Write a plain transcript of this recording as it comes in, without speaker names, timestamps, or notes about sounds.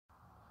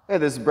Hey,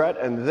 this is Brett,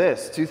 and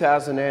this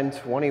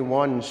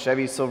 2021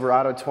 Chevy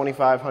Silverado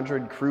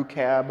 2500 Crew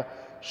Cab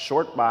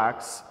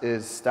Shortbox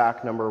is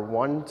stock number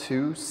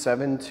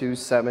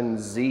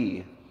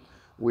 12727Z.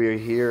 We're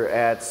here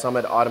at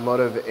Summit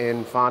Automotive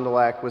in Fond du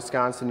Lac,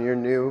 Wisconsin, your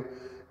new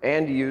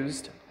and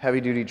used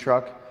heavy-duty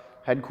truck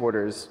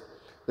headquarters.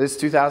 This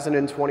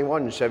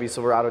 2021 Chevy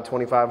Silverado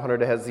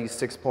 2500 has the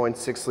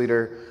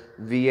 6.6-liter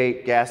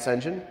V8 gas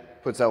engine,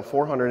 puts out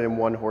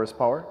 401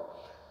 horsepower.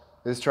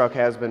 This truck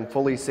has been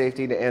fully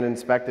safetied and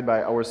inspected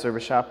by our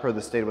service shop per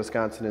the state of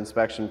Wisconsin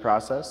inspection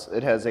process.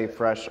 It has a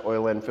fresh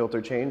oil and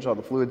filter change. All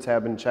the fluids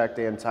have been checked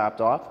and topped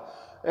off,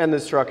 and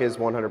this truck is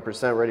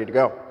 100% ready to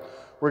go.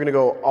 We're going to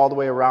go all the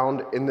way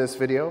around in this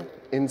video,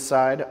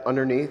 inside,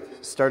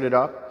 underneath, start it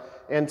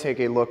up, and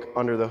take a look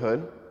under the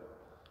hood.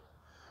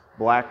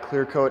 Black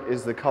clear coat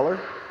is the color.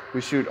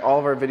 We shoot all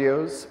of our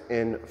videos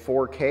in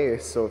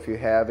 4K, so if you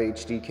have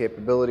HD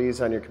capabilities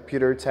on your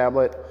computer,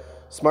 tablet,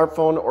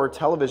 smartphone, or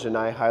television,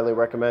 I highly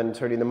recommend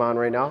turning them on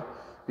right now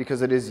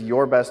because it is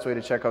your best way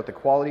to check out the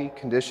quality,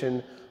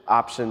 condition,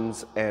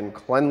 options, and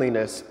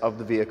cleanliness of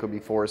the vehicle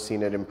before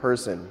seeing it in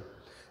person.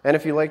 And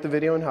if you like the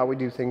video and how we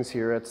do things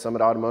here at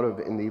Summit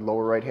Automotive, in the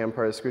lower right-hand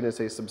part of the screen is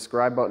a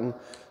subscribe button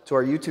to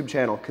our YouTube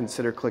channel.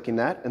 Consider clicking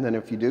that, and then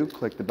if you do,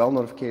 click the bell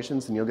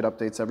notifications and you'll get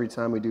updates every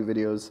time we do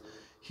videos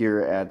here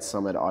at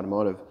Summit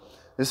Automotive.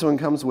 This one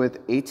comes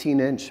with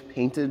 18-inch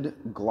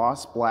painted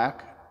gloss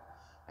black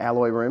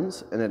alloy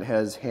rims, and it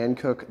has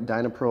Hankook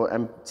Dynapro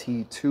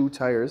MT2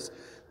 tires.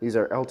 These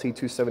are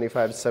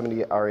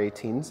LT275/70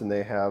 R18s, and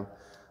they have,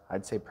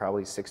 I'd say,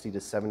 probably 60 to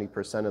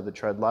 70% of the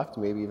tread left,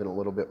 maybe even a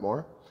little bit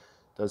more.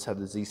 It does have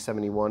the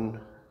Z71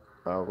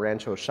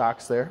 Rancho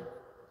shocks there.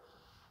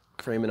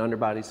 Frame and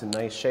underbody's in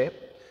nice shape,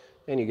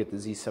 and you get the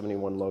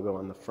Z71 logo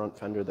on the front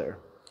fender there.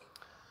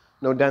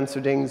 No dents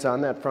or dings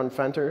on that front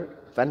fender.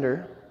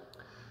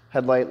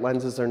 Headlight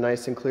lenses are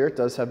nice and clear. It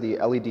does have the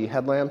LED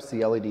headlamps,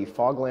 the LED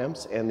fog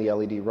lamps, and the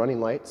LED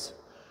running lights.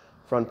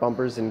 Front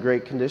bumper's in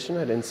great condition.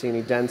 I didn't see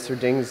any dents or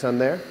dings on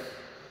there.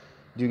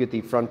 You get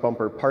the front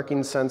bumper parking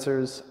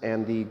sensors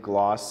and the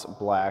gloss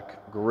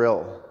black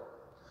grille.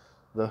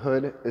 The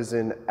hood is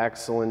in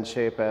excellent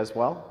shape as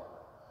well.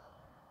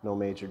 No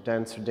major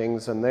dents or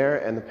dings on there,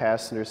 and the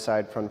passenger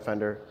side front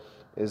fender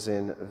is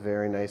in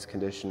very nice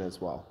condition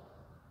as well.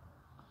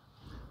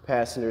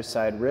 Passenger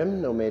side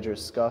rim, no major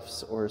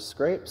scuffs or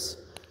scrapes.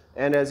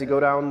 And as you go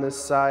down this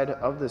side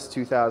of this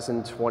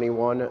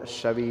 2021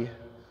 Chevy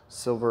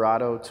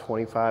Silverado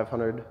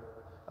 2500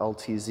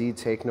 LTZ,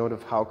 take note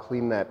of how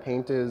clean that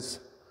paint is,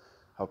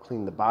 how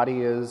clean the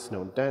body is,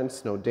 no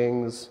dents, no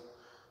dings,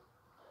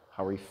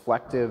 how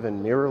reflective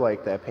and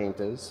mirror-like that paint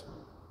is.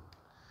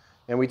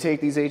 And we take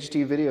these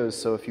HD videos,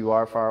 so if you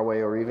are far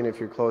away or even if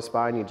you're close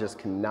by and you just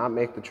cannot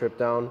make the trip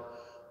down,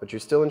 but you're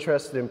still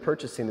interested in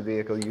purchasing the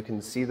vehicle, you can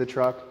see the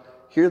truck,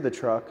 hear the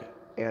truck,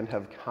 and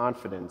have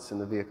confidence in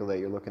the vehicle that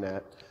you're looking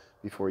at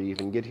before you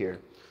even get here.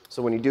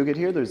 So when you do get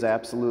here, there's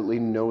absolutely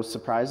no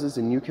surprises,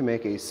 and you can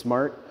make a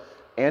smart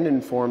and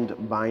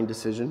informed buying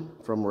decision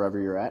from wherever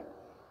you're at.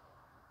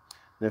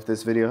 And if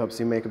this video helps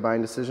you make a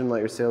buying decision, let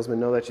your salesman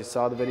know that you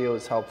saw the video,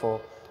 is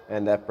helpful,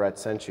 and that Brett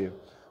sent you.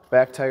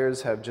 Back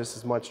tires have just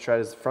as much tread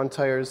as the front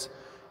tires,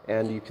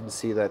 and you can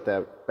see that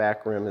that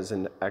back rim is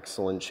in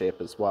excellent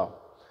shape as well.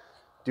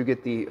 Do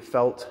get the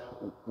felt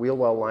wheel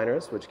well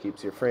liners, which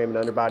keeps your frame and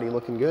underbody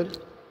looking good.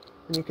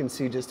 And you can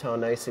see just how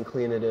nice and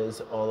clean it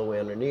is all the way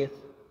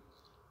underneath.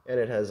 And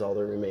it has all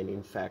the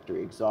remaining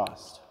factory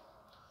exhaust.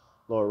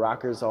 Lower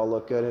rockers all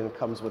look good, and it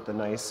comes with the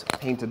nice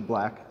painted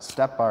black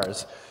step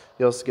bars.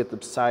 You also get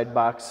the side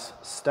box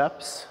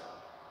steps,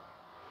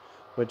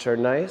 which are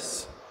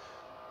nice.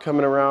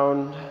 Coming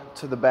around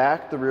to the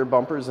back, the rear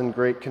bumper is in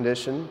great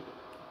condition.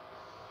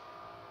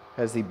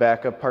 Has the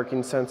backup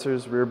parking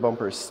sensors, rear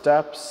bumper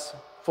steps,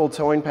 full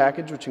towing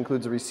package, which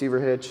includes a receiver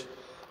hitch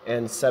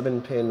and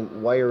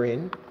 7-pin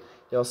wiring.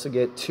 You also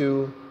get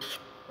two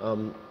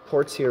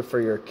ports here for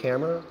your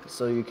camera,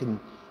 so you can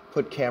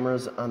put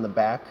cameras on the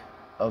back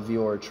of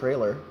your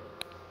trailer.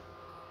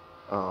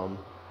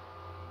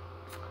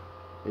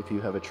 If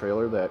you have a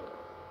trailer that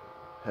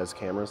has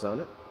cameras on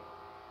it.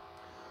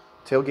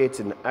 Tailgate's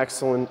in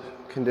excellent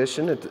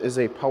condition. It is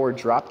a power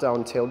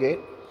drop-down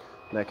tailgate,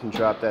 and I can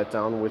drop that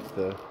down with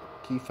the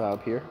key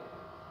fob here.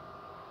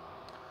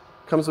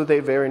 Comes with a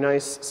very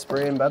nice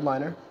spray and bed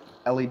liner,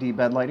 LED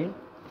bed lighting,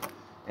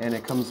 and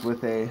it comes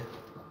with a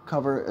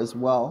cover as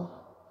well.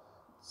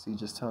 See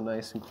just how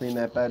nice and clean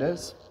that bed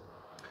is.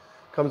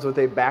 Comes with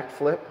a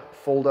Bak-Flip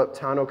fold-up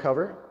tonneau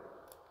cover.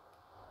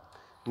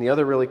 And the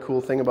other really cool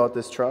thing about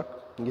this truck,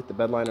 you can get the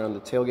bed liner on the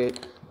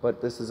tailgate,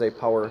 but this is a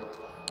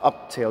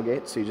power-up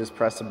tailgate, so you just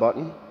press a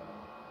button,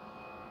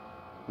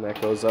 and that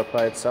goes up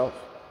by itself.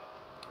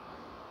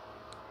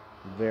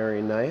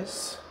 Very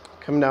nice.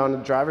 Coming down to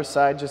the driver's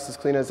side, just as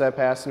clean as that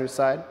passenger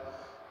side.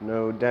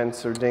 No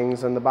dents or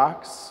dings on the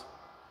box.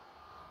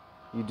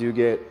 You do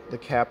get the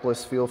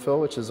capless fuel fill,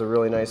 which is a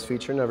really nice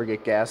feature. Never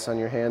get gas on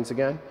your hands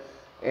again.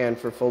 And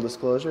for full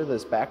disclosure,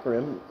 this back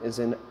rim is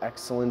in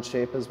excellent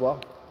shape as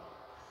well.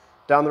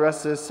 Down the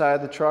rest of this side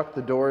of the truck,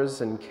 the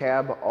doors and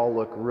cab all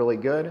look really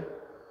good. It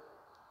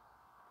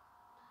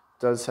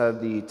does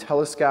have the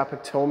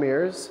telescopic tow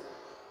mirrors,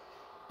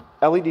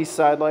 LED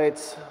side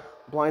lights,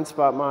 blind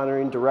spot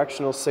monitoring,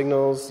 directional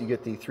signals. You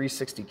get the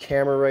 360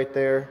 camera right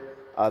there.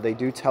 They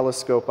do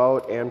telescope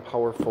out and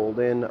power fold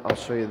in. I'll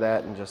show you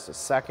that in just a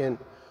second.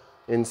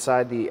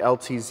 Inside, the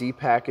L.T.C.H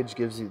package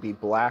gives you the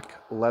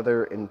black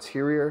leather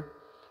interior.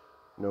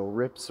 No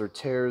rips or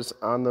tears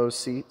on those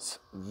seats.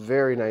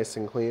 Very nice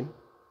and clean.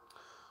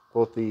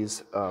 Both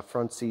these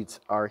front seats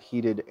are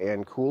heated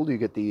and cooled. You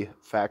get the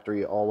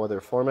factory all-weather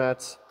floor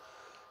mats.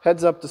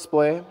 Heads-up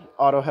display,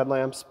 auto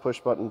headlamps,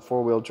 push-button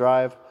four-wheel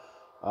drive.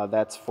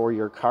 That's for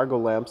your cargo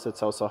lamps.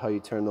 That's also how you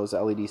turn those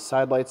LED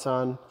side lights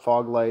on.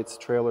 Fog lights,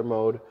 trailer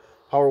mode,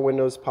 power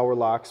windows, power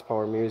locks,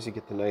 power mirrors. You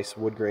get the nice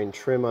wood grain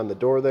trim on the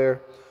door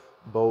there.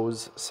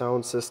 Bose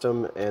sound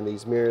system, and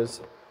these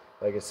mirrors,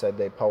 like I said,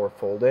 they power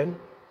fold in.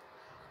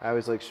 I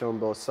always like showing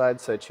both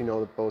sides so that you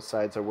know that both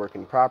sides are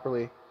working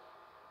properly.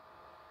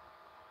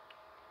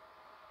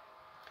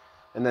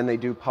 And then they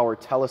do power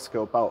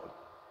telescope out.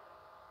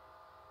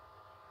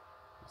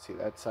 See,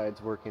 that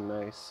side's working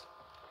nice.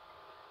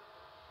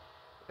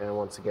 And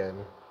once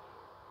again,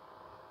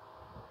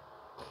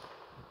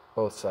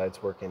 both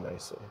sides working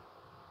nicely.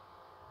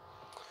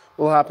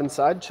 We'll hop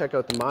inside, check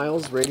out the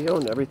miles, radio,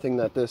 and everything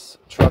that this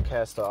truck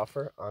has to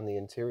offer on the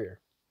interior.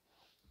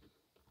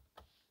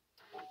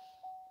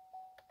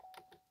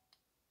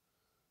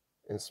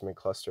 Instrument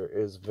cluster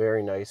is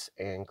very nice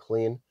and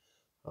clean.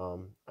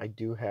 I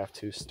do have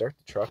to start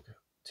the truck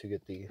to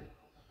get the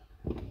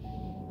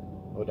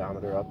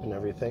odometer up and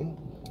everything.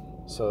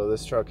 So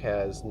this truck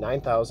has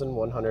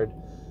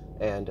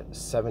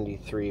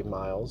 9,173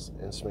 miles.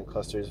 Instrument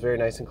cluster is very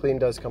nice and clean.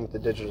 Does come with the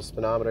digital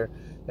speedometer,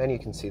 and you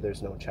can see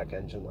there's no check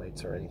engine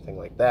lights or anything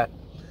like that.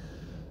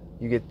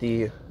 You get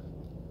the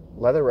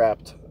leather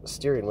wrapped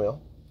steering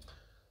wheel,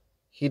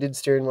 heated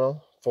steering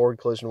wheel, forward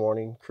collision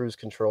warning, cruise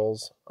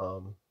controls.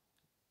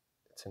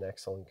 It's in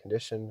excellent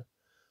condition.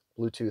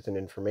 Bluetooth and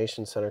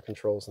information center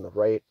controls on the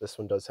right. This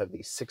one does have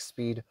the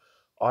 6-speed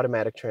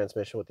automatic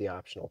transmission with the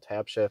optional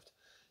tab shift,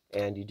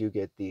 and you do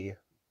get the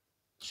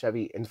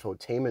Chevy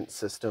infotainment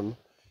system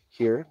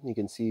here. You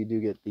can see you do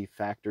get the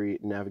factory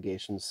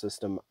navigation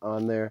system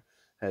on there.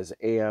 It has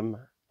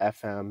AM,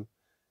 FM,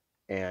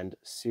 and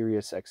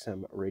Sirius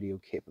XM radio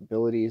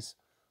capabilities.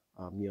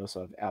 You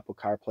also have Apple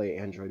CarPlay,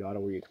 Android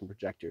Auto, where you can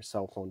project your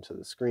cell phone to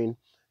the screen,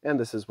 and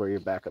this is where your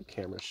backup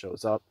camera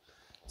shows up.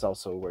 It's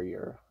also where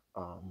your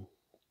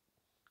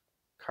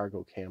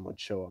cargo cam would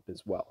show up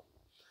as well.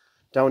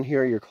 Down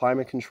here are your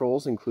climate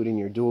controls, including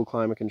your dual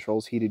climate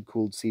controls, heated,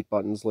 cooled seat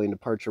buttons, lane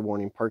departure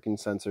warning, parking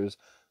sensors,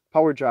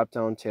 power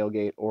drop-down,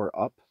 tailgate, or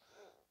up.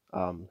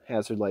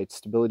 Hazard light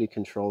stability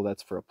control,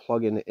 that's for a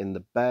plug-in in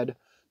the bed.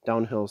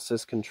 Downhill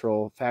assist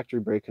control, factory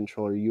brake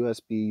controller,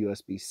 USB,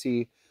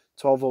 USB-C,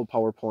 12-volt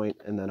power point,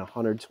 and then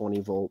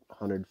 120-volt,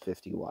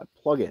 150-watt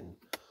plug-in.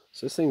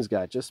 So this thing's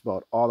got just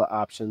about all the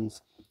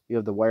options. You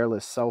have the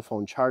wireless cell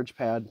phone charge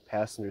pad,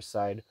 passenger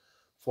side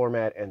floor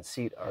mat and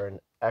seat are in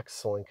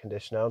excellent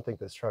condition. I don't think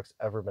this truck's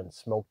ever been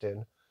smoked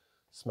in.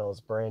 Smells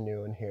brand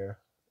new in here.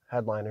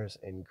 Headliner's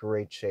in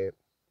great shape.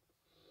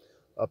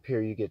 Up here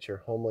you get your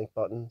home link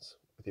buttons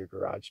with your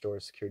garage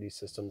door security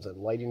systems and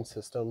lighting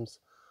systems,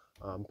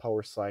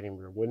 power sliding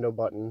rear window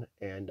button,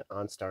 and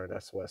OnStar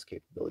and SOS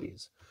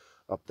capabilities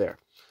up there.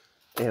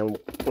 And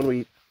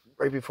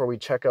right before we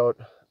check out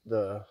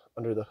the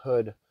under the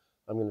hood,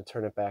 I'm going to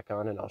turn it back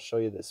on and I'll show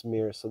you this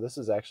mirror. So this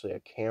is actually a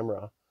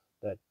camera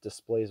that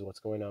displays what's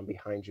going on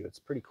behind you. It's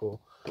pretty cool,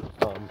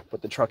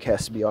 but the truck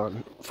has to be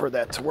on for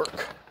that to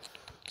work.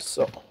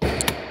 So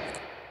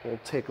we'll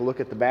take a look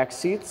at the back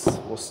seats.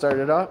 We'll start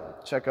it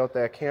up, check out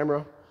that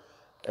camera,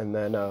 and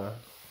then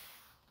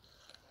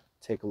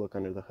take a look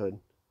under the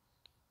hood.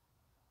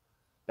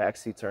 Back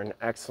seats are in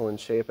excellent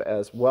shape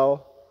as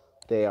well.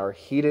 They are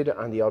heated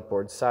on the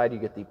outboard side. You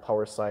get the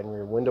power slide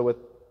rear window with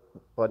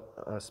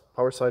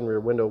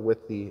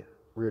the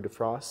rear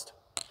defrost.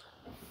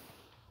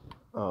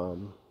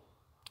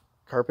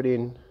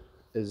 Carpeting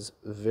is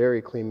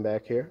very clean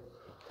back here.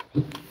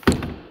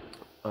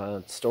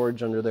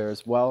 Storage under there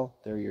as well.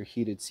 There are your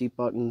heated seat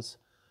buttons,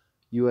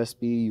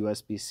 USB,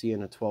 USB-C,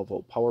 and a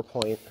 12-volt power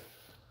point.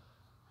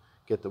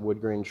 Get the wood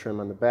grain trim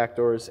on the back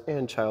doors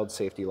and child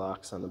safety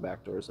locks on the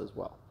back doors as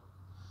well.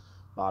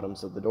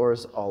 Bottoms of the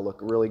doors all look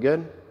really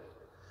good.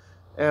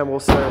 And we'll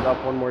set it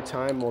up one more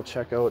time. We'll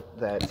check out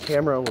that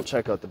camera, we'll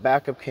check out the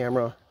backup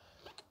camera,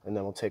 and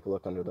then we'll take a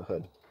look under the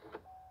hood.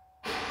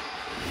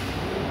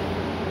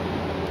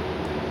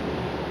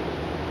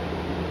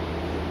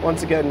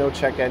 Once again, no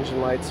check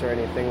engine lights or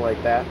anything like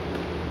that.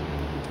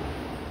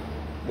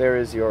 There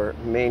is your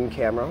main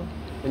camera,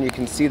 and you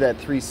can see that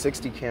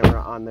 360 camera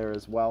on there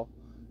as well.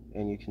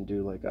 And you can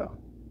do like a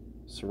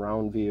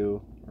surround view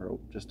or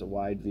just a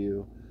wide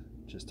view,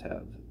 just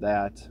have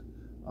that.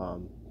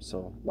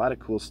 So a lot of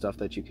cool stuff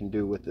that you can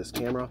do with this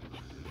camera.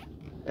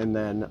 And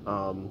then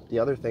the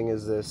other thing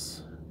is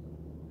this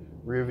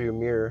rear view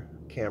mirror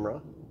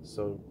camera.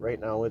 So right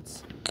now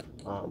it's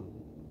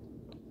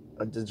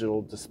a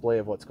digital display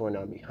of what's going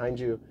on behind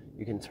you.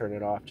 You can turn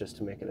it off just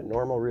to make it a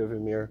normal rearview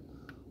mirror,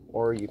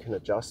 or you can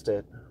adjust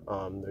it.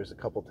 There's a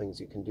couple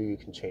things you can do. You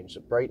can change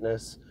the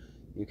brightness,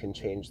 you can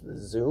change the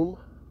zoom,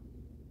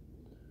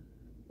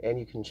 and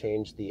you can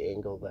change the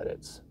angle that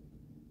it's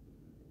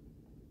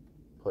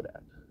put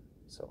at.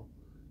 So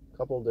a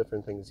couple of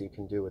different things you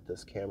can do with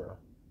this camera,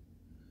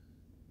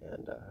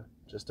 and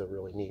just a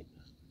really neat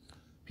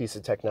piece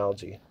of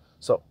technology.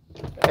 So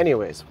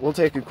anyways, we'll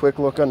take a quick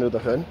look under the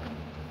hood.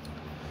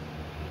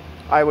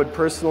 I would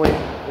personally,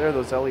 there are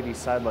those LED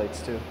side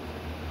lights too.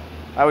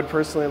 I would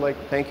personally like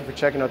to thank you for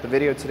checking out the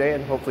video today,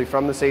 and hopefully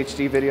from this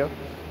HD video,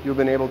 you've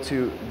been able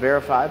to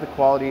verify the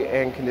quality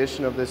and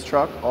condition of this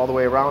truck all the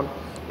way around,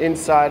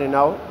 inside and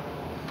out.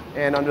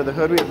 And under the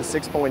hood, we have the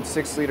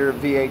 6.6 liter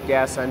V8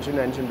 gas engine.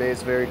 Engine bay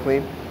is very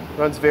clean,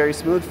 runs very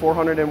smooth,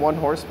 401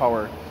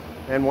 horsepower.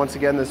 And once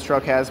again, this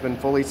truck has been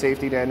fully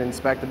safetied and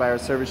inspected by our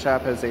service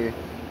shop, has a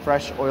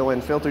fresh oil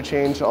and filter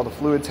change. All the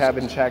fluids have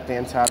been checked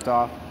and topped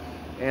off,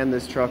 and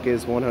this truck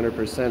is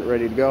 100%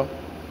 ready to go.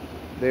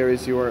 There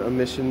is your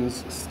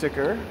emissions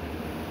sticker.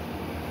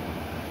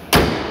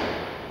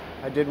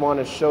 I did want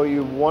to show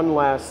you one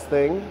last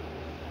thing.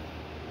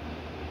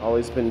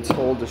 Always been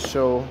told to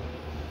show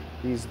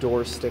these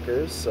door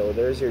stickers. So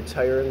there's your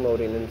tire and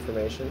loading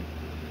information.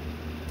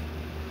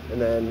 And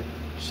then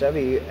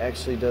Chevy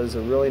actually does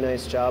a really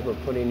nice job of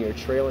putting your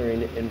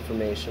trailering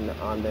information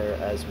on there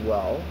as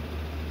well.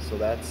 So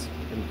that's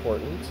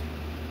important.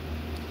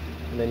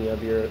 And then you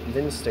have your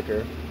VIN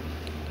sticker.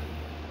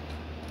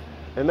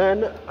 And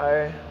then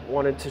I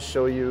wanted to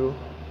show you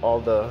all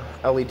the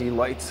LED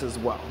lights as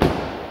well.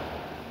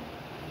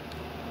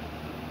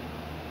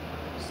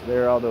 So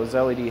there are all those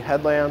LED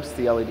headlamps,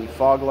 the LED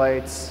fog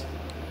lights.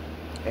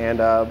 And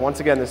once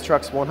again, this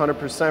truck's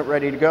 100%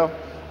 ready to go.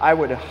 I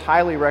would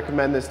highly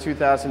recommend this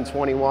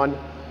 2021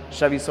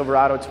 Chevy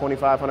Silverado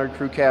 2500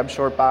 Crew Cab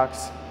Short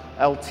Box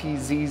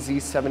L.T.C.H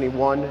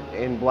Z71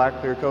 in black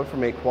clear coat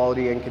from a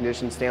quality and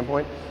condition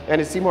standpoint. And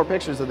to see more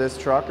pictures of this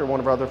truck or one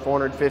of our other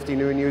 450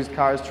 new and used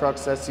cars,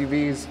 trucks,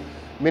 SUVs,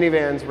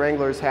 minivans,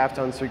 Wranglers, half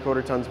tons,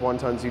 3/4 tons, 1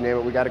 tons, you name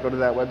it, we got to go to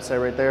that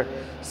website right there,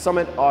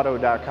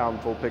 summitauto.com.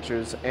 Full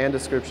pictures and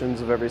descriptions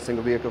of every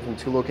single vehicle from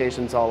 2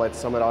 locations, all at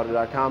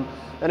summitauto.com.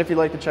 And if you'd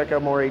like to check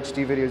out more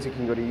HD videos, you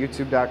can go to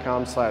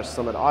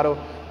youtube.com/summitauto.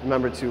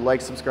 Remember to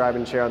like, subscribe,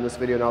 and share on this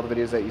video and all the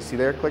videos that you see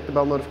there. Click the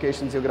bell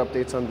notifications, you'll get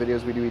updates on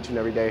videos we do each and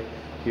every day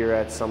here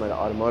at Summit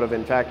Automotive.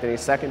 In fact, in a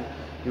second,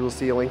 you will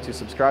see a link to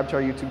subscribe to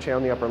our YouTube channel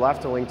in the upper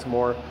left, a link to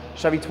more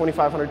Chevy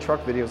 2500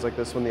 truck videos like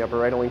this one in the upper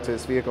right, a link to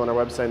this vehicle on our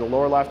website in the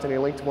lower left, and a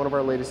link to one of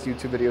our latest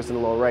YouTube videos in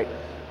the lower right.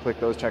 Click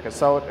those, check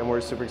us out, and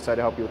we're super excited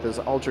to help you with this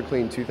ultra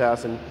clean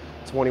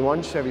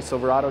 2021 Chevy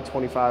Silverado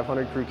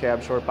 2500 Crew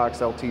Cab Short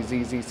Box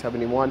L.T.C.H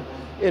Z71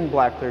 in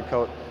black clear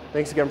coat.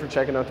 Thanks again for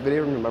checking out the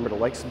video, and remember to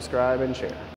like, subscribe, and share.